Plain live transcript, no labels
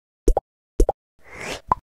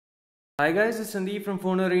Hi guys, it's Sandeep from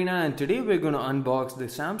Phone Arena and today we're going to unbox the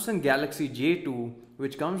Samsung Galaxy J2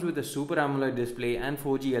 which comes with a Super AMOLED display and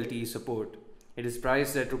 4G LTE support. It is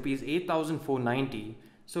priced at Rs 8,490,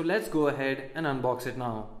 so let's go ahead and unbox it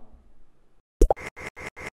now.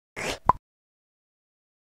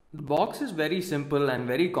 The box is very simple and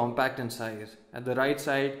very compact in size. At the right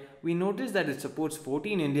side, we notice that it supports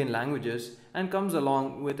 14 Indian languages and comes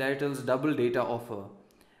along with Airtel's double data offer.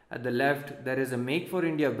 At the left, there is a Make for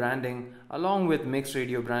India branding along with mixed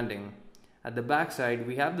radio branding. At the back side,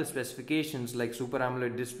 we have the specifications like Super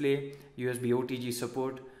AMOLED display, USB OTG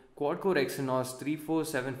support, quad-core Exynos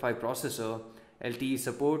 3475 processor, LTE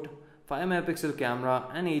support, 5 megapixel camera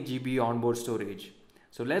and 8 GB onboard storage.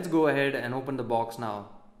 So let's go ahead and open the box now.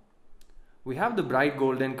 We have the bright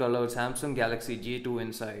golden colored Samsung Galaxy J2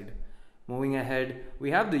 inside. Moving ahead,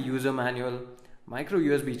 we have the user manual, micro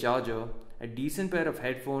USB charger, a decent pair of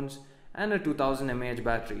headphones and a 2000 mAh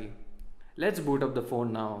battery. Let's boot up the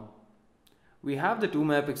phone now. We have the 2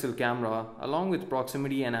 megapixel camera along with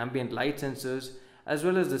proximity and ambient light sensors as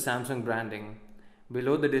well as the Samsung branding.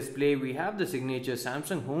 Below the display we have the signature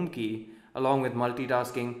Samsung home key along with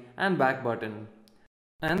multitasking and back button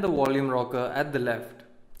and the volume rocker at the left.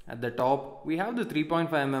 At the top we have the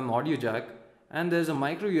 3.5mm audio jack and there's a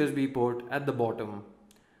micro USB port at the bottom.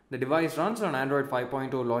 The device runs on Android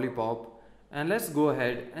 5.0 Lollipop. And let's go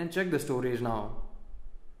ahead and check the storage now.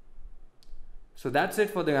 So that's it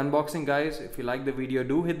for the unboxing guys. If you like the video,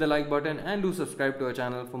 do hit the like button and do subscribe to our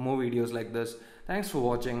channel for more videos like this. Thanks for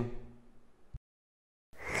watching.